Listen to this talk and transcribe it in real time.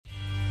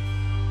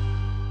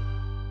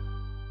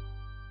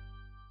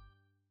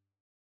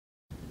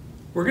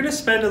We're going to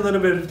spend a little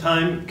bit of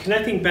time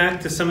connecting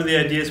back to some of the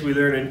ideas we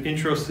learned in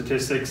intro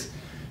statistics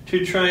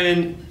to try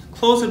and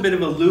close a bit of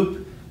a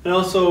loop and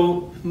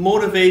also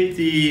motivate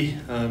the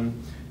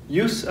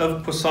use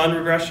of Poisson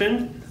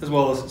regression as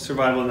well as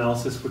survival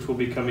analysis, which will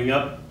be coming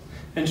up,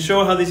 and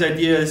show how these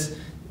ideas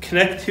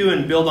connect to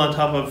and build on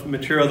top of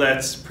material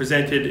that's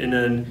presented in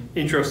an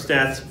intro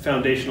stats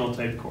foundational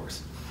type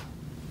course.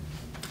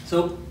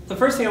 So the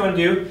first thing I want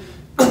to do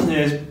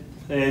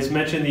is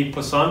mention the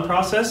Poisson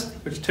process,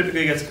 which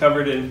typically gets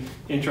covered in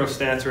intro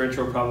stats or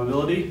intro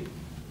probability.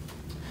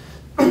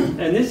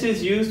 And this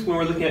is used when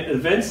we're looking at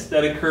events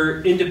that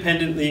occur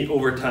independently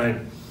over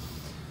time.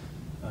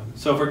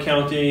 So if we're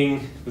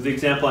counting, the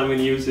example I'm going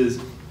to use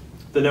is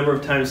the number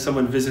of times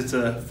someone visits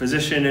a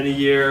physician in a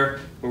year,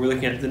 when we're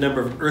looking at the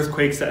number of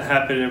earthquakes that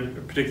happen in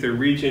a particular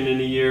region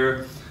in a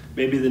year,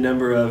 maybe the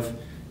number of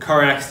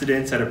car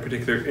accidents at a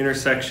particular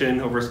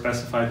intersection over a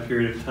specified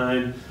period of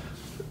time.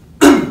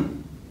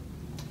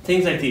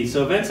 Things like these.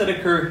 So events that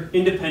occur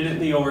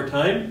independently over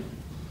time.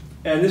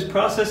 And this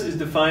process is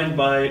defined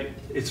by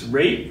its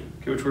rate,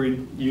 which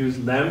we use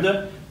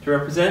lambda to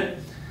represent.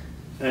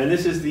 And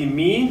this is the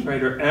mean,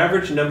 right, or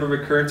average number of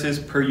occurrences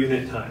per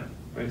unit time.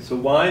 Right? So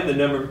y, the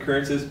number of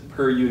occurrences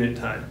per unit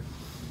time.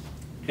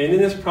 And in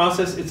this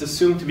process, it's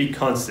assumed to be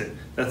constant,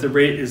 that the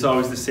rate is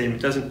always the same.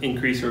 It doesn't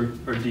increase or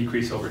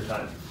decrease over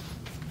time.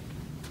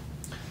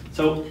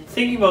 So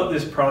thinking about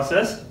this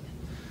process,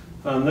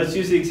 let's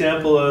use the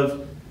example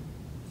of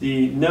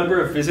the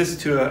number of visits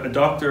to a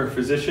doctor or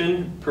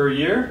physician per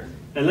year.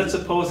 And let's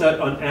suppose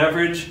that on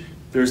average,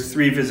 there's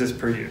 3 visits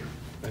per year.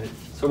 Right?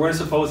 So we're going to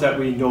suppose that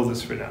we know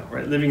this for now,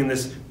 right? Living in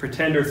this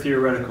pretend or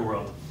theoretical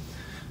world.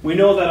 We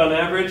know that on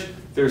average,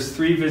 there's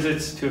 3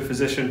 visits to a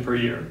physician per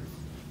year.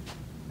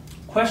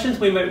 Questions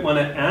we might want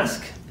to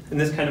ask in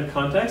this kind of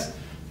context.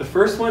 The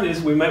first one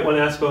is we might want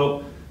to ask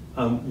about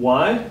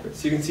y.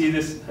 So you can see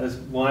this as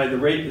y, the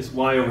rate is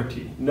y over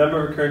t,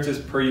 number of occurrences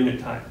per unit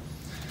time.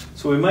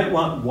 So we might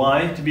want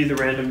y to be the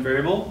random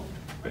variable.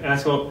 We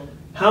ask about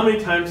how many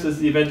times does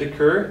the event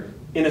occur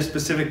in a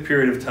specific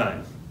period of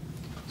time.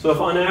 So if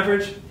on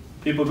average,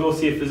 people go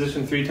see a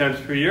physician 3 times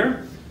per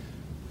year,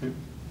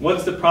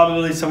 what's the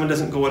probability someone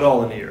doesn't go at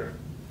all in a year?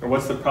 Or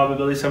what's the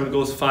probability someone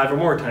goes 5 or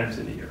more times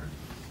in a year?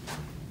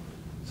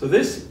 So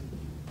this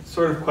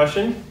sort of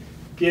question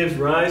gives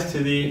rise to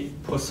the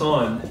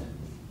Poisson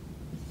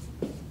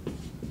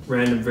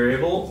random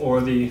variable, or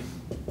the,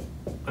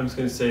 I'm just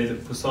going to say the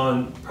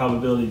Poisson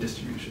probability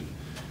distribution.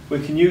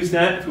 We can use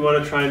that if we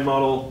want to try and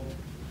model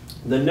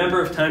the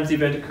number of times the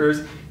event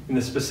occurs in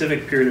a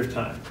specific period of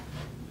time.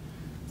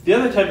 The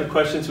other type of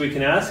questions we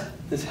can ask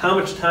is how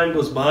much time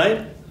goes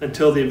by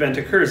until the event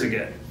occurs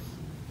again.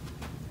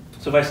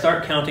 So if I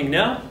start counting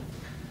now,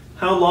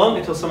 how long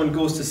until someone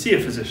goes to see a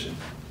physician?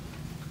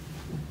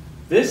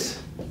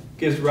 This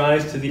gives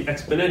rise to the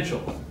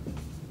exponential.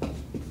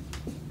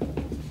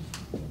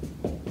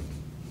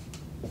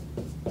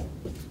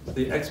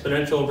 The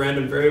exponential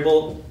random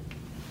variable,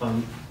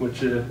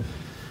 which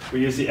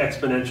we use the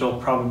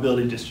exponential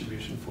probability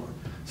distribution for.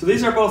 So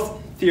these are both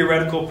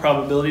theoretical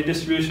probability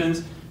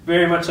distributions,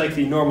 very much like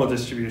the normal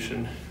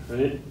distribution,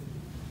 right?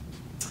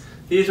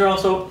 These are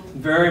also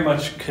very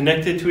much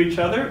connected to each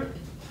other.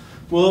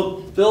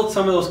 We'll build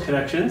some of those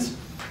connections.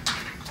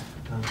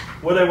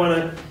 What I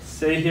want to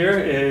say here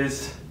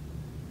is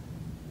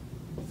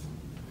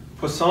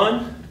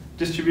Poisson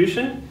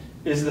distribution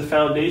is the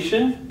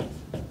foundation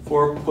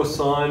for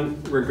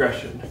Poisson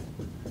regression.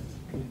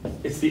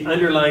 It's the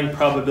underlying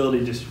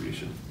probability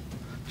distribution.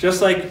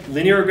 Just like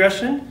linear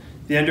regression,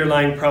 the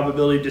underlying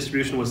probability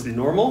distribution was the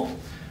normal.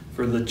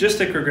 For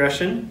logistic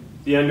regression,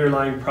 the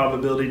underlying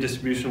probability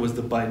distribution was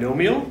the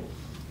binomial.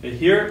 And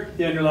here,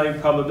 the underlying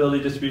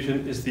probability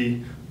distribution is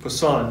the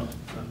Poisson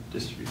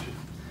distribution.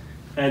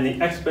 And the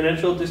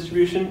exponential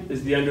distribution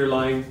is the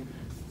underlying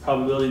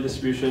probability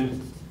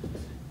distribution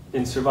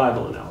in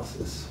survival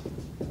analysis.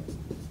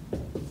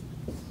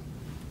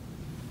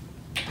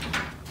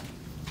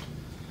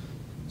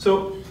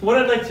 So what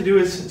I'd like to do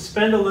is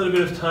spend a little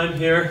bit of time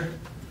here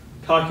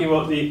talking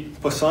about the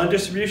Poisson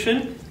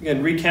distribution.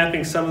 Again,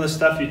 recapping some of the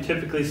stuff you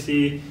typically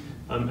see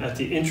at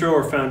the intro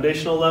or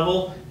foundational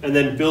level, and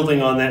then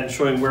building on that and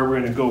showing where we're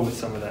going to go with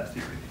some of that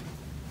theory.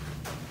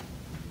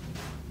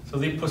 So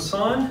the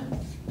Poisson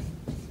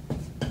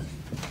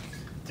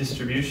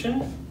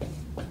distribution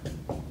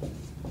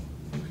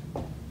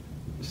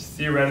is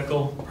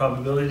theoretical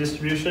probability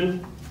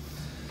distribution.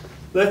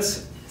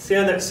 Let's stay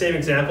on that same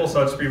example,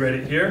 so I'll just rewrite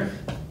it here.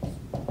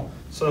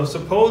 So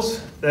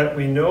suppose that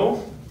we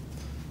know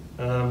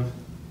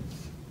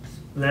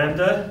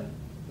lambda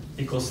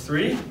equals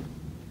 3,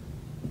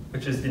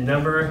 which is the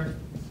number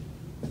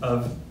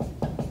of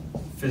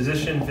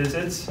physician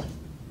visits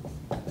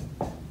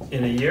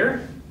in a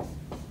year.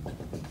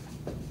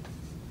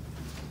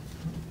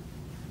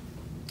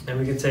 And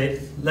we could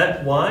say,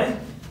 let y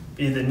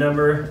be the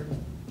number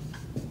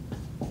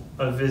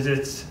of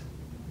visits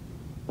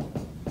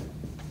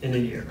in a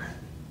year.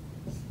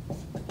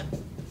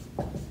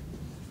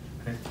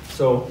 Okay.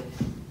 So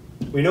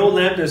We know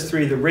lambda is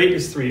 3, the rate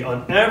is 3.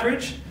 On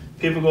average,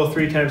 people go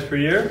 3 times per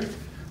year.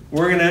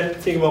 We're going to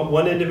think about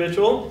one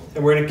individual,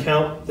 and we're going to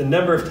count the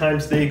number of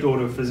times they go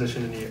to a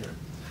physician in a year.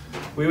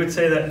 We would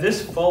say that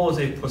this follows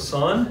a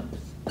Poisson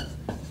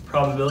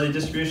probability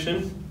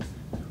distribution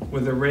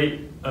with a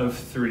rate of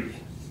 3,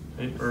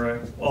 right?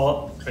 Or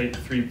all right,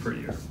 3 per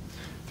year,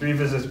 3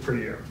 visits per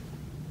year.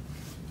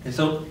 Okay,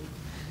 so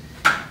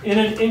in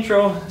an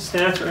intro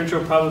stats or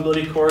intro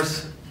probability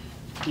course,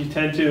 you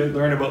tend to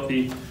learn about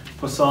the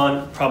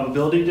Poisson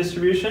probability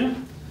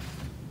distribution.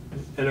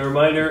 And a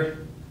reminder,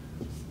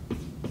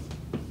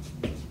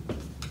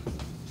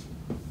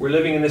 we're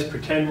living in this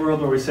pretend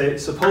world where we say,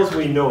 suppose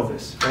we know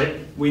this, right?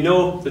 We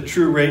know the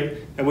true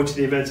rate at which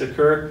the events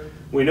occur.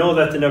 We know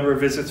that the number of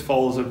visits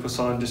follows a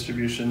Poisson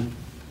distribution.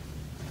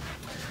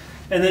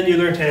 And then you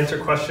learn to answer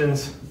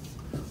questions.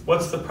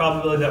 What's the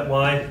probability that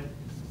y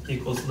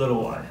equals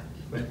little y?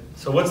 Right?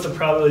 So what's the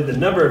probability the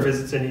number of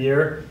visits in a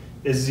year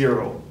is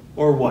 0,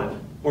 or 1,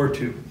 or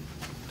 2?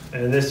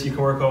 And in this you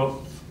can work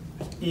out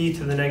e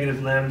to the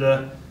negative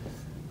lambda,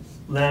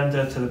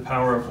 lambda to the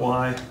power of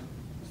y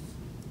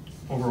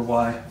over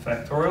y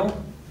factorial.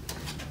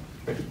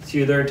 Right. So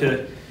you learn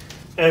to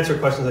answer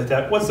questions like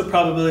that. What's the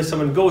probability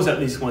someone goes at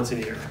least once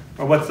in a year?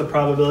 Or what's the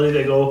probability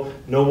they go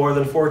no more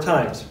than 4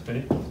 times?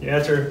 Right? You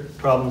answer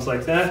problems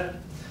like that.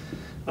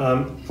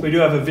 We do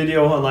have a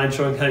video online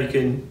showing how you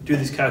can do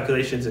these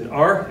calculations in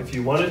R if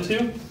you wanted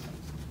to.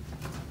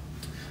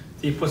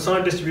 The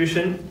Poisson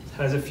distribution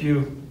has a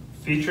few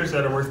features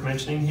that are worth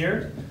mentioning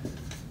here.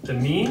 The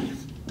mean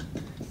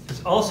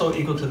is also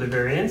equal to the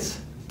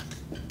variance,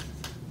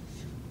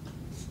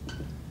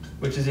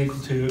 which is equal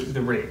to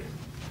the rate.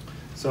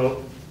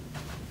 So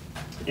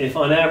if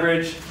on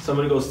average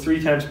someone goes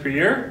 3 times per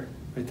year,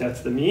 right,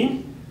 that's the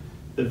mean,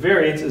 the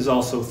variance is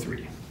also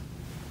 3.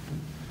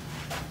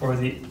 Or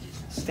the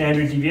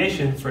standard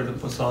deviation for the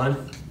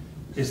Poisson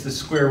is the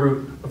square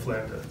root of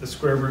lambda, the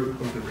square root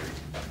of the rate.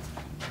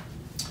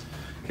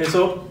 Okay,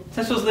 so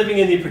this was living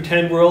in the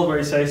pretend world where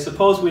you say,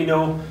 suppose we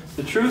know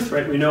the truth,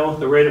 right? We know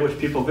the rate at which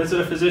people visit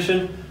a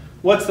physician.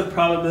 What's the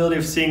probability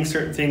of seeing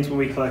certain things when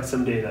we collect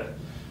some data?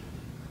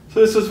 So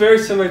this was very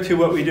similar to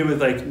what we do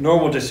with like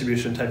normal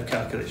distribution type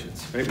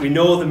calculations, right? We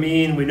know the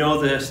mean, we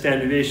know the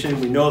standard deviation,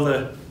 we know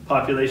the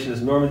population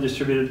is normally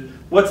distributed.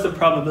 What's the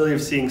probability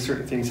of seeing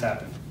certain things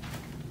happen?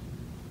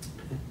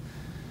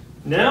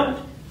 Now,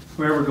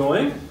 where we're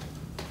going.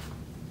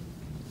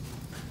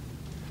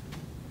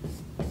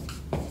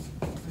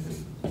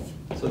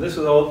 So this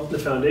was all the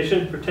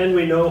foundation. Pretend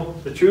we know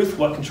the truth,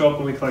 what can show up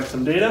when we collect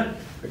some data,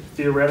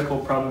 theoretical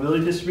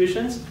probability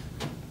distributions.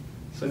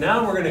 So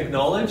now we're going to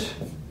acknowledge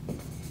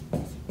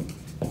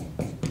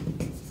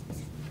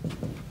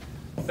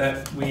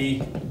that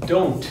we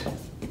don't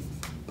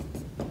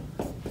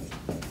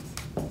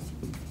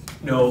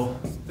know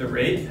the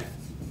rate.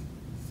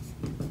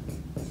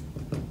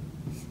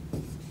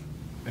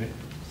 Right.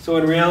 So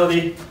in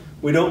reality,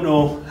 we don't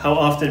know how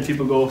often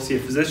people go see a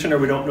physician, or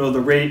we don't know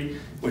the rate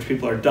which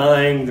people are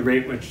dying, the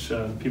rate which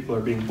people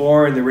are being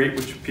born, the rate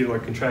which people are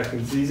contracting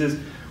diseases.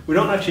 We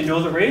don't actually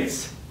know the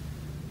rates.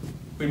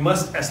 We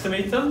must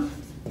estimate them.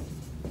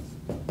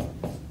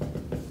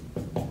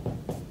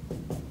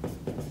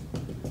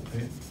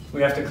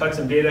 We have to collect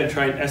some data and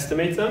try and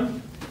estimate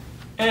them.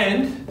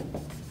 And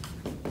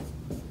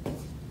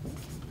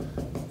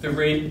the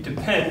rate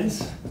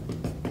depends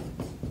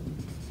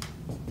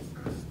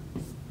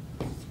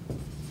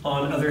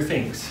on other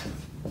things.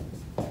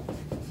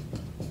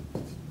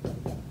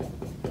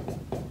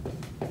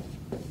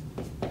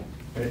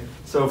 Right.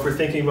 So if we're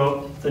thinking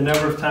about the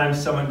number of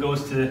times someone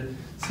goes to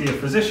see a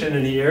physician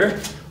in a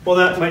year, well,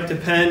 that might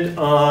depend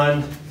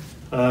on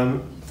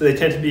do they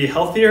tend to be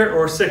healthier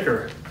or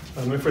sicker?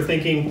 If we're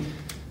thinking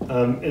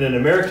in an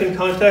American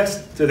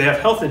context, do they have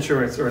health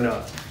insurance or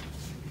not?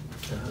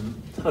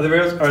 Are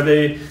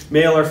they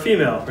male or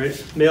female?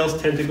 Right? Males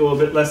tend to go a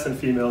bit less than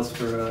females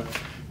for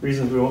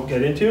reasons we won't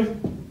get into.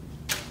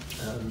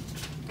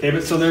 Okay,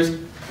 but so there's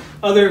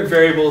other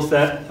variables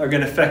that are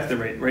going to affect the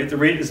rate, right? The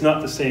rate is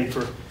not the same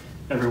for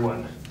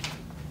everyone.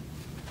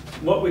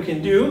 What we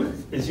can do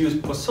is use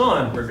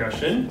Poisson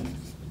regression,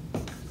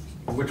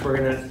 which we're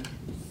going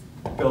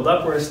to build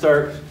up. We're going to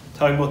start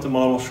talking about the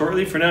model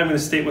shortly. For now, I'm going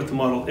to state what the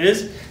model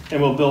is,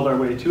 and we'll build our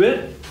way to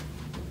it.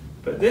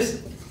 But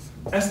this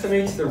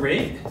estimates the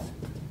rate,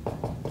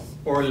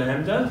 or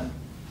lambda,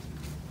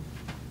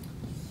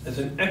 as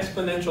an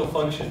exponential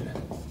function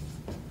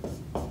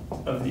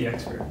of the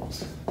x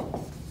variables.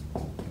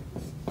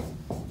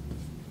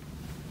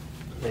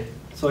 Okay.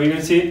 So you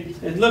can see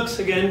it looks,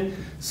 again,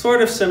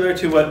 sort of similar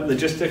to what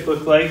logistic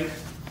looked like.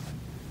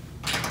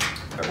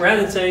 But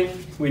rather than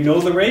saying we know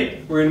the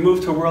rate, we're going to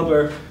move to a world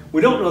where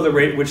we don't know the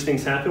rate at which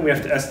things happen. We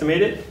have to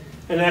estimate it,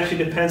 and it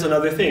actually depends on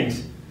other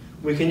things.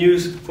 We can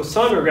use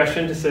Poisson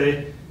regression to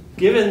say,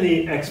 given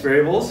the x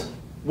variables,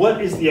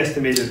 what is the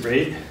estimated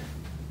rate?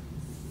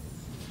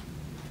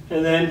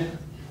 And then,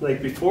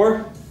 like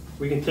before,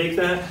 we can take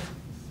that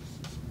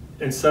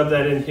and sub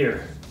that in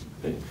here.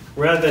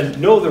 Rather than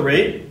know the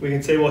rate, we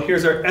can say, well,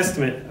 here's our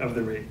estimate of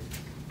the rate.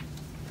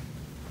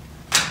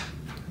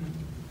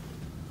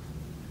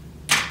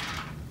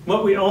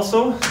 What we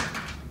also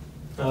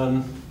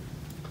tend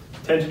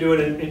to do at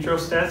an intro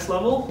stats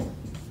level,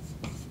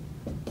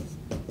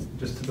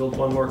 just to build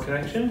one more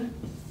connection.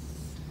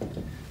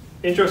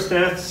 Intro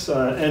stats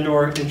and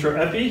or intro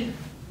epi.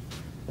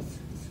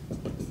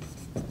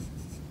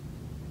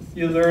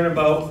 You learn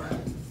about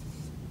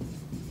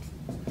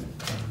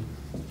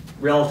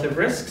relative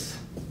risks.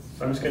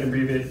 So I'm just going to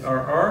abbreviate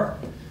RR.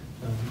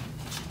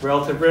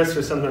 Relative risks,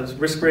 or sometimes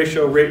risk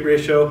ratio, rate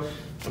ratio.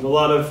 A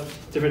lot of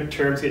different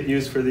terms get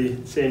used for the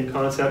same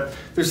concept.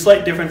 There's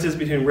slight differences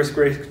between risk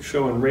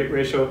ratio and rate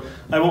ratio.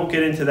 I won't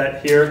get into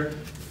that here.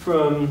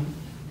 For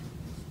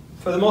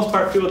the most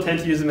part, people tend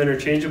to use them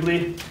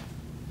interchangeably.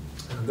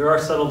 There are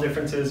subtle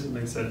differences.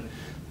 Like I said,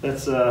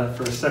 that's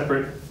for a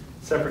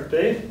separate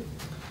day.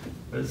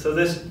 So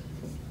this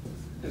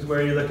is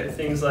where you look at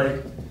things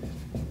like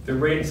the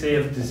rate, say,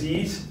 of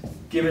disease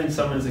given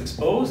someone is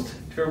exposed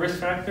to a risk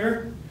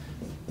factor,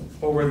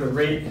 over the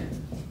rate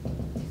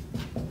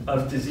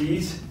of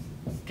disease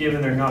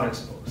given they're not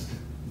exposed.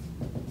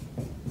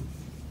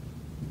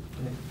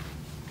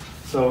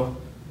 So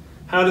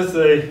how does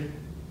the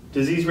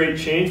disease rate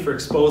change for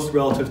exposed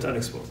relative to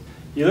unexposed?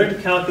 You learn to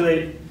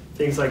calculate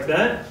things like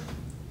that.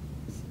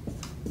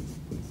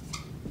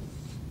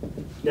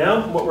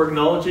 Now what we're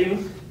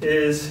acknowledging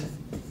is,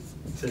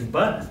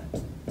 but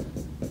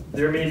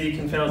there may be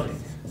confounding.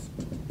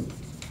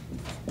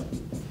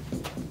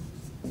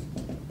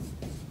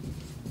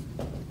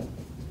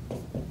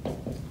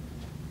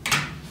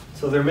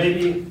 So there may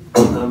be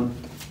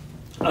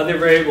other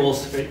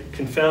variables, right,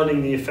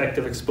 confounding the effect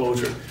of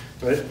exposure.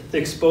 Right? The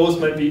exposed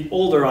might be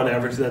older on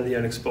average than the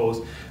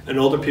unexposed, and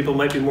older people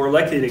might be more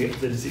likely to get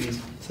the disease.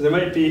 So there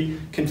might be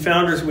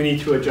confounders we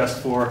need to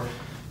adjust for.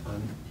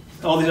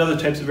 All these other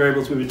types of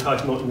variables we've been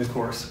talking about in the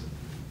course.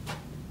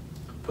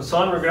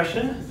 Poisson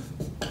regression.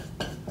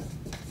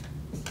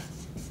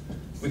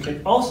 We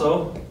can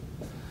also,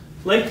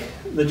 like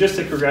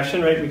logistic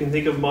regression, right? We can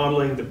think of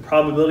modeling the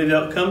probability of the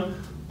outcome,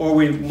 or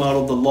we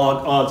model the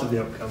log odds of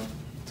the outcome.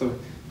 So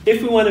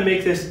if we want to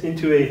make this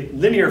into a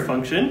linear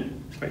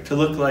function, right, to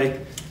look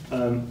like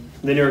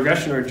linear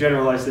regression or a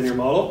generalized linear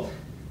model,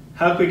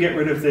 how can we get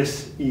rid of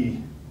this e?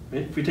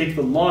 Right? If we take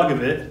the log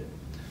of it,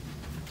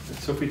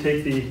 so if we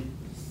take the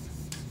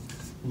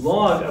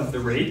log of the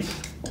rate,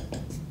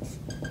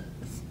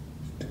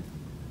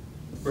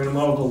 we're going to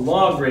model the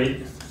log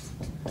rate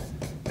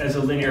as a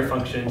linear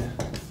function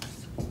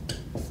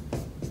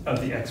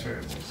of the x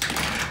variables.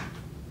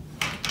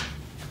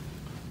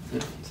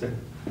 So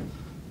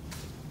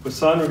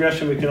Poisson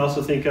regression we can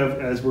also think of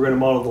as we're going to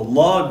model the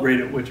log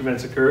rate at which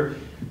events occur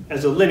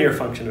as a linear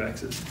function of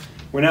x's.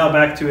 We're now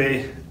back to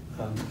a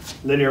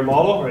linear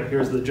model. Right,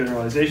 here's the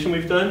generalization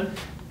we've done.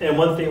 And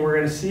one thing we're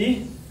going to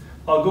see,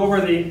 I'll go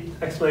over the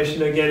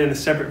explanation again in a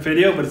separate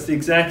video, but it's the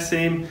exact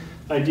same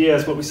idea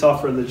as what we saw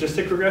for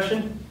logistic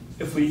regression.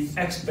 If we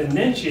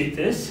exponentiate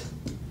this,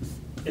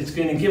 it's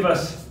going to give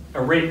us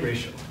a rate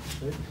ratio.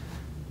 Right?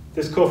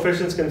 This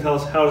coefficient is going to tell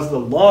us how does the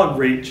log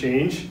rate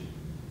change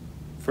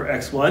for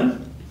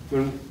x1.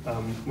 When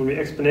we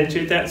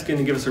exponentiate that, it's going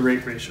to give us a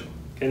rate ratio.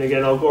 And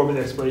again, I'll go over the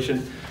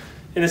explanation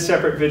in a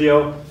separate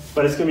video,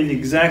 but it's going to be the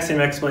exact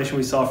same explanation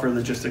we saw for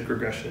logistic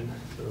regression.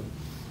 So,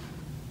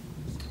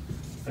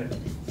 right.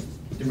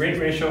 The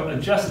rate ratio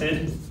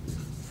adjusted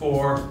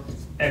for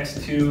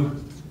x2,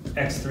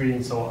 x3,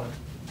 and so on.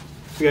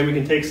 So again, we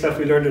can take stuff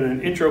we learned in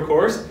an intro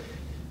course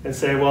and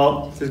say,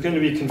 well, if there's going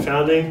to be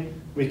confounding,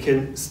 we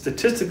can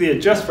statistically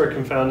adjust for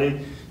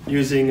confounding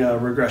using a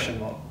regression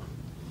model.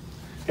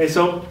 Okay,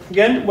 so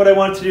again, what I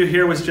wanted to do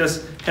here was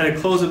just kind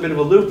of close a bit of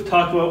a loop,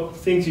 talk about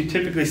things you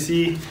typically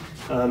see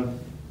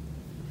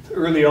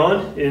early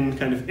on in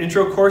kind of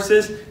intro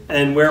courses,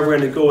 and where we're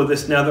going to go with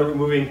this now that we're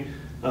moving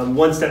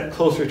one step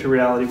closer to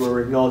reality, where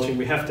we're acknowledging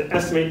we have to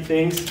estimate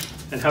things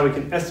and how we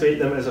can estimate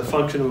them as a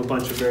function of a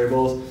bunch of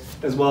variables,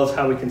 as well as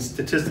how we can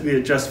statistically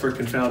adjust for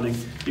confounding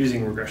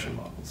using regression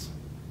models.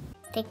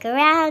 Stick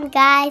around,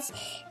 guys.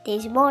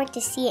 There's more to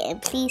see,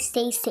 and please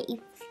stay safe.